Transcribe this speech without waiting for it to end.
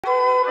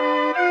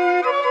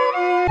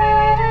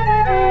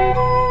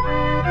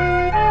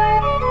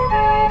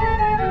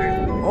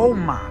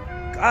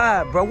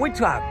that, bro. We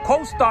try to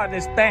co-start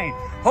this thing.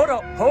 Hold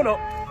up.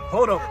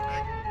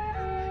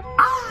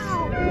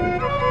 Ow!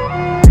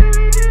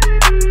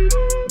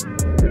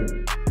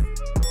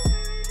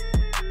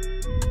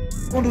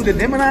 Gonna do the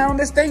Gemini on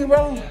this thing,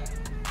 bro?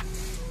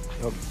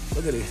 Yo,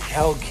 look at this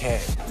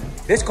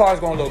Hellcat. This car's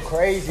gonna look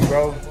crazy,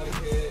 bro.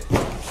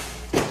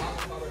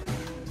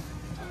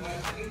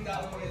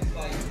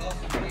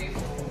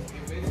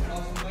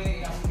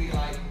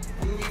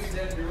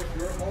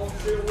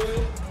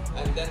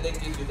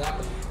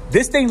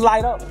 This thing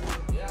light up.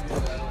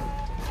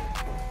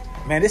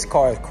 Man, this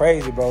car is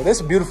crazy, bro. This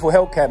is a beautiful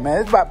Hellcat,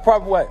 man. It's about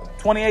probably what,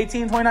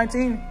 2018,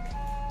 2019?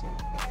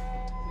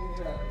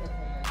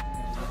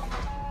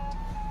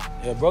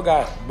 Yeah, bro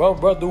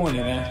doing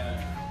it,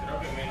 man.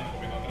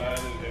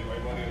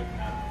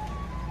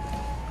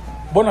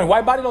 Bueno, el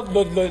white body lo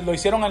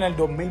hicieron en el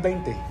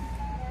 2020.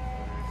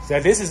 O sea,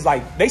 this is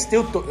like, they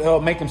still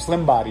make them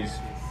slim bodies.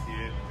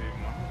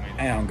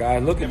 Damn,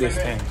 guys, look at this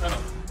thing.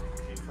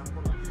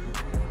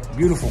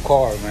 Beautiful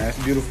car, man. It's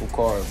a beautiful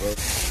car, bro.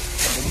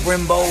 The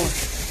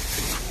Brembos.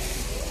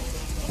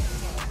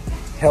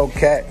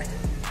 Hellcat.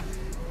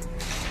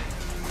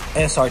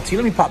 SRT.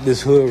 Let me pop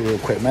this hood real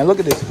quick, man. Look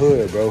at this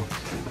hood, bro.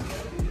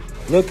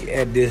 Look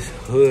at this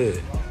hood.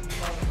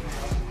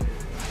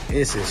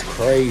 This is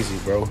crazy,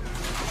 bro.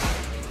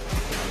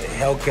 The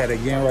Hellcat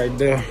again right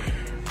there.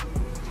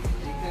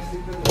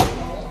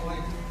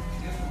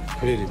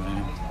 Pretty, man.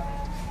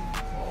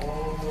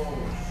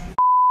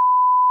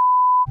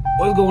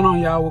 What's going on,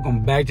 y'all?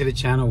 Welcome back to the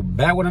channel.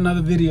 Back with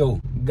another video.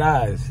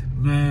 Guys,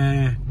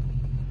 man,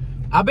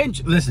 I've been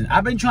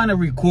trying to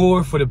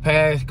record for the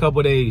past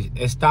couple days.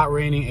 It stopped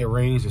raining, it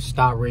rains, it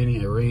stopped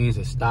raining, it rains,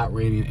 it stopped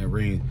raining, it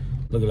rains.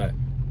 Look at that.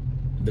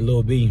 The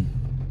little bee.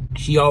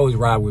 She always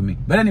ride with me.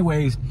 But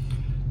anyways,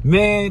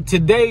 man,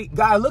 today,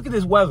 guys, look at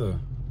this weather.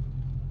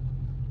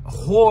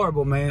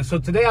 Horrible, man. So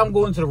today I'm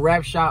going to the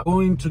wrap shop.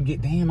 Going to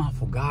get, damn, I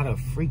forgot to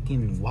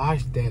freaking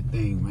wash that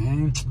thing,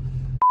 man.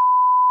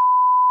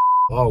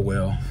 Oh,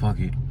 well, fuck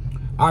it.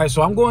 All right,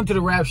 so I'm going to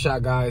the wrap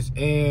shop, guys,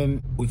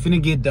 and we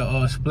finna get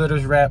the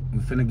splitters wrap. We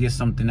finna get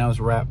something else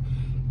wrap.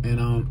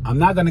 And I'm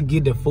not gonna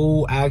get the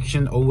full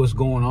action of what's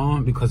going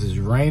on because it's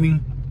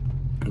raining.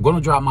 I'm gonna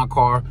drop my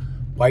car.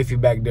 Wifey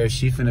back there,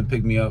 she finna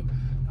pick me up,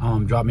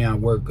 drop me out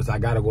of work because I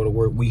gotta go to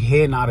work. We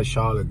heading out of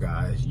Charlotte,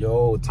 guys.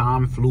 Yo,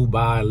 time flew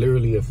by.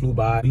 Literally, it flew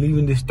by.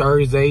 Leaving this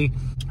Thursday.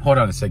 Hold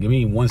on a second. Give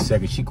me 1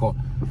 second. She called.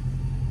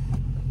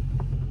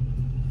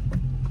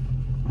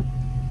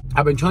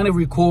 I've been trying to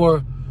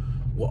record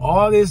with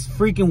all this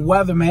freaking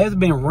weather, man. It's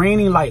been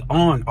raining like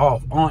on,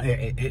 off, on.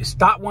 It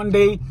stopped one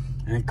day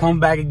and come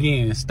back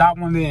again. Stop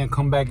one day and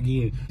come back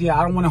again. Yeah,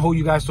 I don't want to hold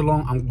you guys so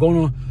long. I'm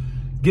gonna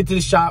get to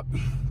the shop,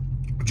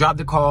 drop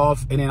the car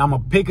off, and then I'm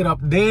gonna pick it up.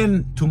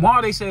 Then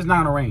tomorrow they say it's not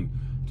gonna rain.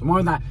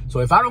 Tomorrow's not. So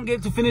if I don't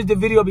get to finish the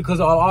video because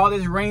of all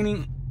this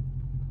raining,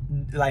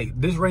 like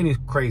this rain is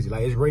crazy.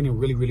 Like it's raining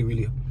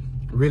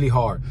really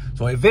hard.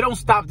 So if it don't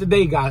stop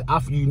today, guys,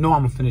 you know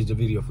I'm gonna finish the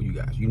video for you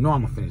guys. You know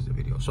I'm gonna finish the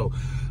video. So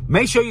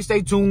make sure you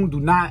stay tuned. Do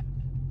not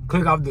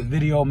click off the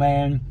video,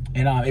 man.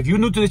 And if you're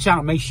new to the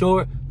channel, make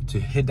sure to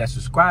hit that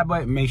subscribe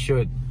button. Make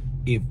sure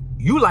if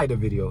you like the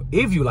video,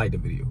 make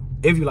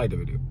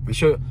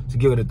sure to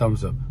give it a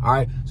thumbs up. All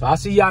right, so I'll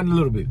see y'all in a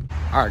little bit.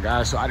 All right,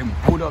 guys, so I done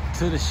pulled up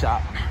to the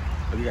shop.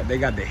 They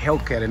got the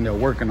Hellcat in there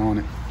working on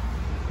it.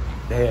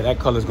 Yeah, that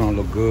color's gonna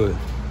look good.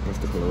 What's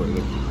the color?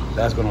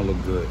 That's gonna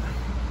look good.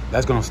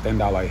 That's gonna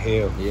stand out like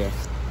hell. Yeah,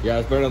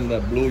 it's better than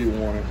that blue you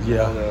wanted.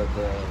 Yeah.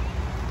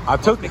 I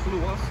took it.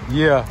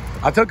 Yeah,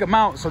 I took them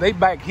out, so they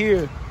back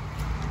here.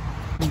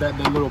 That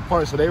little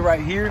part, so they right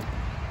here.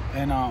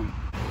 And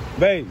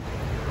babe,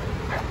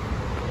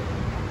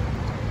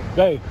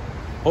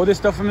 hold this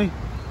stuff for me.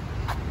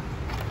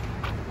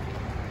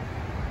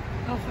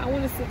 Oh, I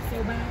want to sit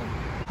so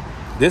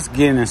bad. This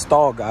getting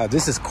installed, guys.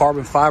 This is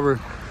carbon fiber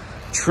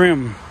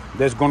trim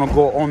that's gonna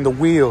go on the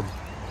wheel.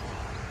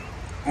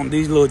 On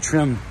these little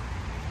trim.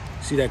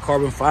 See that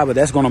carbon fiber?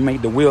 That's gonna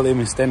make the wheel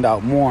even stand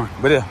out more.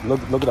 But yeah,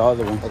 look at the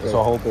other one. Okay. It's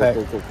a whole pack.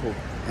 Cool.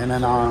 And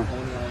then 1, 2, 3,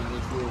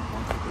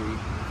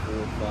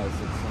 4, 5,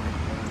 6, 7,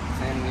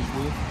 10 inch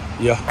wheel.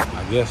 Yeah,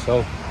 I guess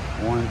so.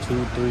 1,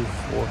 2, 3,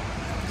 4,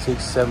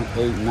 6, 7,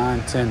 8,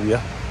 9, 10.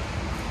 Yeah.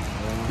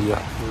 1, 2,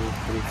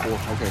 3,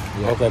 4. Okay.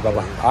 Yeah. Okay. Bye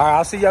bye. All right.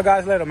 I'll see y'all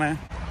guys later, man.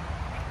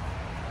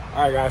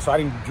 All right, guys. So I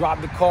didn't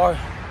drop the car.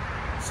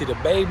 See the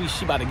baby.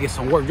 She about to get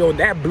some work. Yo,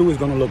 that blue is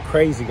gonna look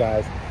crazy,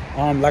 guys.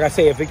 Like I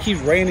say, if it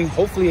keeps raining,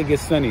 hopefully it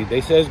gets sunny. They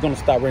say it's gonna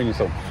stop raining,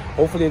 so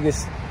hopefully it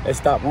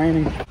stop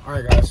raining. All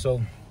right, guys. So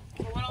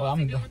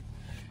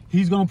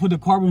he's gonna put the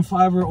carbon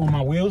fiber on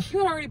my wheels.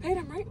 You already paid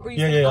him, right? Or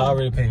you I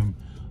already paid him.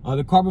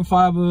 The carbon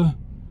fiber,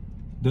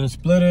 the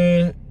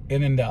splitter,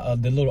 and then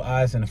the little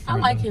eyes in the front.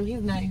 I like him.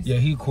 He's nice. Yeah,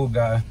 he's a cool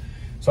guy.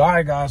 So all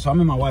right, guys. So I'm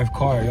in my wife's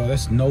car, yo.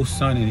 There's no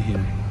sun in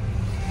here.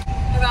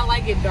 Cause I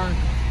like it dark.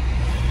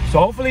 So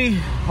hopefully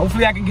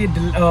I can get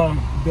the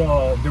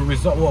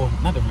result. Well,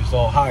 not the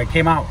result. How it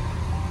came out.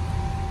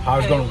 How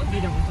it's gonna. Be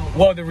the result.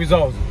 Well, the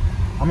results.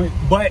 I mean,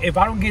 but if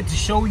I don't get to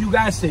show you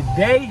guys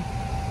today,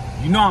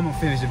 you know I'm gonna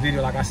finish the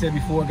video. Like I said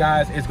before,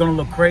 guys, it's gonna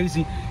look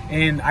crazy.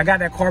 And I got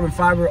that carbon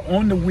fiber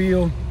on the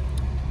wheel.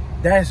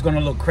 That's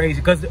gonna look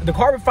crazy because the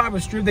carbon fiber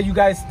strip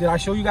that I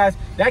show you guys,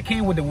 that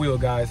came with the wheel,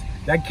 guys.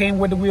 That came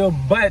with the wheel,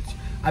 but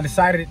I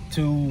decided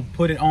to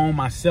put it on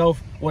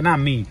myself. Well, not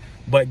me,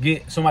 but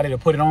get somebody to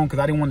put it on because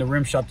I didn't want the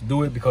rim shop to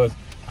do it because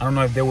I don't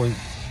know if they were,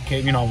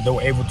 you know, they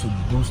were able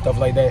to do stuff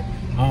like that.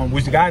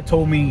 Which the guy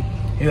told me,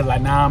 he was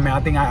like, nah, man,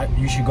 I think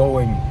you should go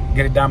and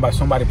get it done by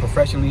somebody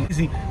professionally.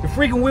 See, the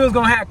freaking wheel's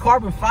gonna have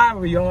carbon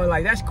fiber, y'all.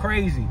 Like, that's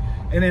crazy.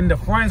 And then the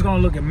front's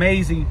gonna look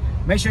amazing.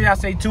 Make sure y'all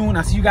stay tuned.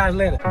 I'll see you guys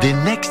later. The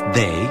next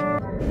day.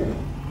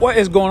 What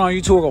is going on,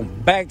 YouTube?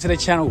 Welcome back to the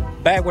channel,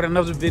 back with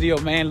another video,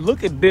 man.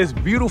 Look at this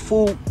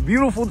beautiful,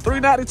 beautiful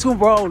 392,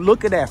 bro.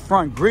 Look at that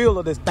front grille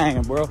of this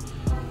thing, bro.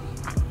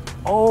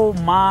 Oh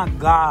my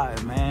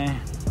God, man.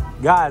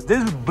 Guys,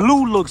 this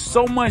blue looks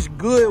so much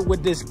good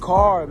with this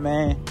car,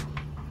 man.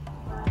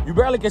 You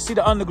barely can see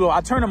the underglow.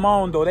 I turn them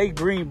on though, they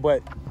green,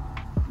 but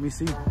let me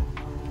see.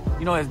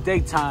 You know, it's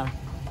daytime.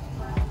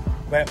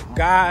 But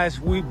guys,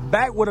 we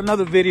back with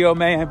another video,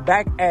 man.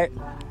 Back at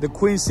the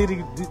Queen City.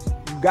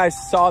 You guys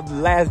saw the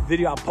last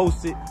video I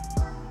posted.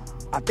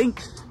 I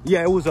think,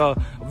 yeah, it was a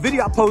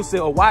video I posted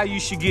of why you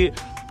should get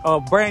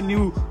a brand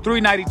new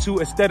 392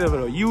 instead of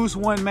a used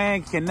one,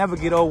 man. Can never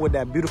get old with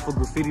that beautiful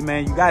graffiti,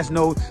 man. You guys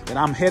know that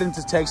I'm heading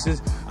to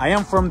Texas. I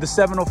am from the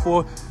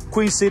 704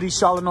 Queen City,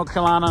 Charlotte, North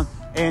Carolina.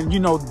 And you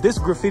know, this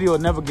graffiti will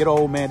never get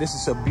old, man. This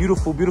is a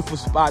beautiful, beautiful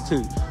spot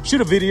to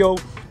shoot a video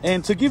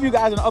and to give you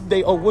guys an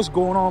update of what's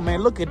going on,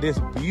 man. Look at this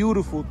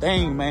beautiful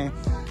thing, man.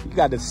 You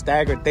got the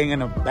staggered thing in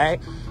the back.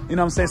 You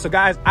know what I'm saying? So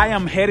guys, I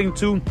am heading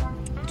to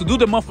do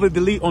the muffler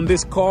delete on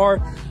this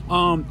car.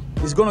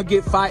 It's gonna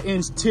get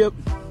 5-inch tip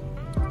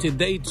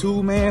today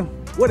too, man.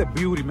 What a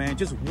beauty, man.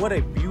 Just what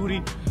a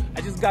beauty.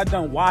 I just got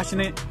done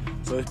washing it,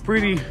 so it's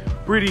pretty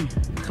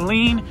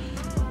clean.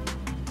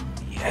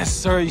 Yes,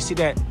 sir. You see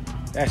that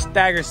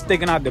stagger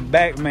sticking out the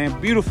back, man.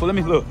 Beautiful. Let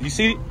me look. You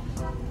see it?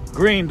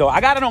 Green though.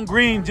 I got it on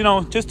green, you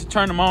know, just to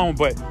turn them on,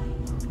 but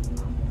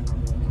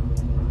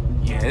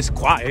yeah, it's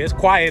quiet. It's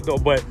quiet though,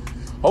 but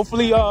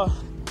hopefully,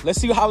 let's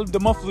see how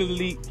the muffler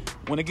delete,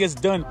 when it gets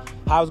done,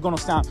 how it's gonna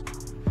sound.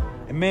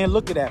 And man,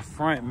 look at that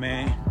front,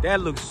 man.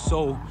 That looks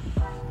so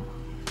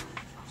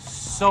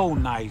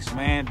nice,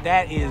 man.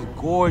 That is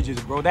gorgeous,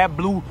 bro. That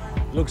blue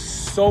looks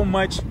so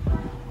much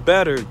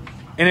better.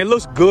 And it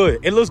looks good.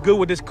 It looks good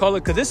with this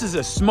color because this is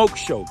a smoke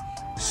show.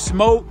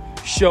 Smoke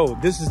show.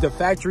 This is the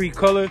factory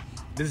color.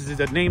 This is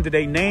the name that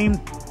they named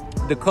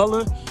the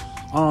color.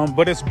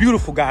 But it's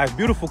beautiful, guys.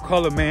 Beautiful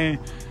color, man.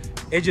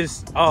 It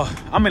just,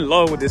 I'm in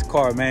love with this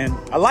car, man.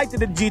 I liked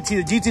the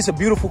GT. The GT's a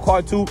beautiful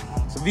car too.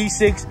 It's a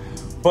V6.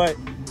 But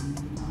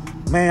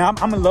man,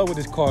 I'm in love with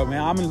this car,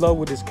 man. I'm in love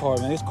with this car,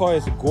 man. This car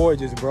is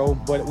gorgeous, bro.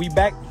 But we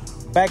back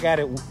at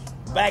it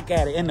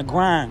in the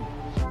grind.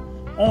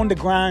 On the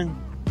grind.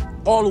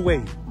 All the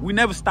way. We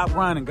never stop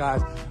grinding,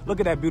 guys. Look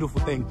at that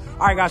beautiful thing.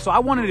 All right, guys, so I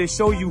wanted to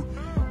show you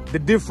the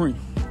different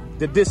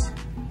that this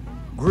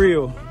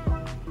grill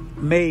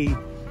made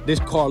this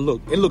car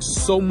look. It looks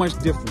so much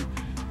different.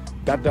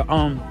 Got the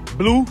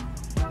blue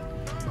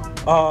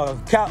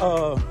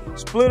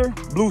splitter,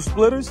 blue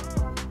splitters,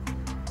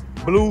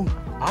 blue.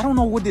 I don't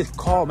know what this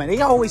called, man. They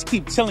always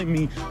keep telling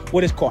me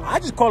what it's called. I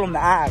just call them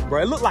the eyes,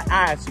 bro. It look like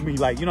eyes to me,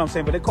 like, you know what I'm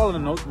saying? But they call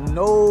them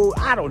no,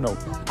 I don't know.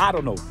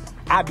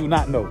 I do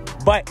not know,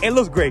 but it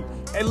looks great.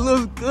 It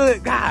looks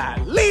good.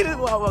 God, leave this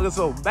motherfucker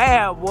so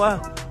bad, boy.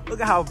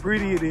 Look at how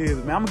pretty it is,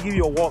 man. I'm gonna give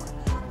you a walk.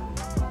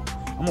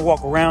 I'm gonna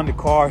walk around the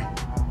car.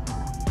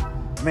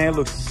 Man, it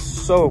looks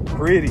so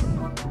pretty.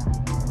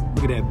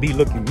 Look at that B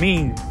looking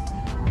mean.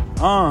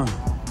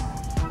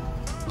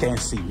 Can't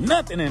see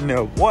nothing in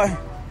there, boy.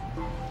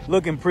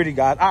 Looking pretty,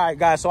 guys. All right,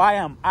 guys, so I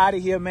am out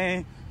of here,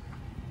 man.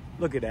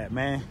 Look at that,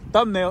 man.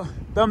 Thumbnail.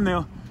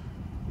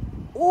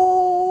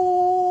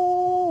 Ooh.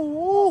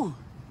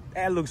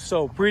 That looks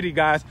so pretty,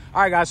 guys.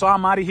 All right, guys, so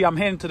I'm out of here. I'm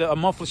heading to the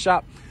muffler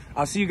shop.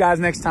 I'll see you guys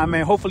next time,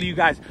 man. Hopefully you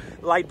guys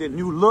like the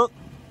new look.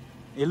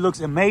 It looks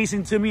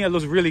amazing to me. It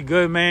looks really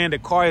good, man. The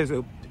car it's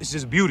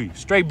just beauty,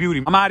 straight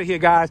beauty. I'm out of here,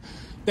 guys.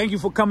 Thank you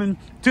for coming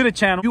to the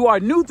channel. If you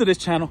are new to this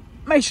channel,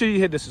 make sure you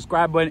hit the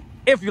subscribe button.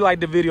 If you like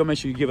the video, make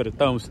sure you give it a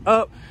thumbs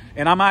up.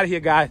 And I'm out of here,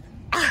 guys.